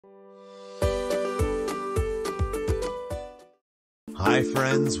Hi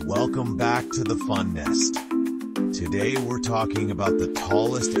friends, welcome back to the Fun Nest. Today we're talking about the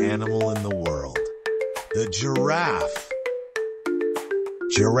tallest animal in the world, the giraffe.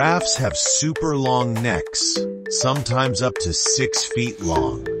 Giraffes have super long necks, sometimes up to 6 feet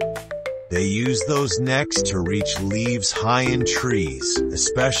long. They use those necks to reach leaves high in trees,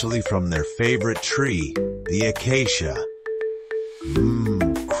 especially from their favorite tree, the acacia.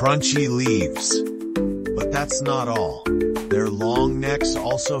 Crunchy leaves. But that's not all. Their long necks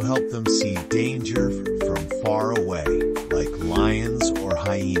also help them see danger from far away, like lions or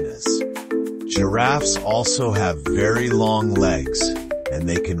hyenas. Giraffes also have very long legs, and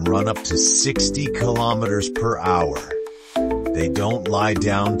they can run up to 60 kilometers per hour. They don't lie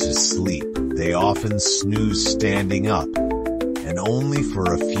down to sleep. They often snooze standing up, and only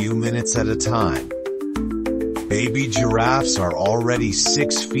for a few minutes at a time. Baby giraffes are already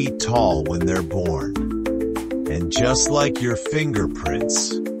 6 feet tall when they're born. And just like your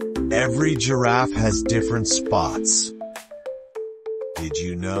fingerprints, every giraffe has different spots. Did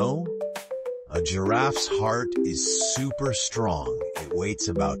you know? A giraffe's heart is super strong. It weighs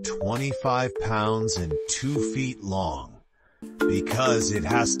about 25 pounds and 2 feet long, because it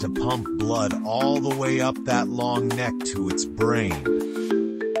has to pump blood all the way up that long neck to its brain.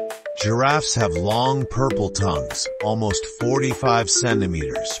 Giraffes have long purple tongues, almost 45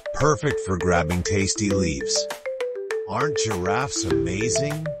 centimeters, perfect for grabbing tasty leaves. Aren't giraffes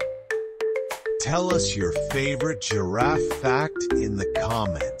amazing? Tell us your favorite giraffe fact in the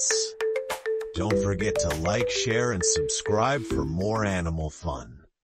comments. Don't forget to like, share, and subscribe for more animal fun.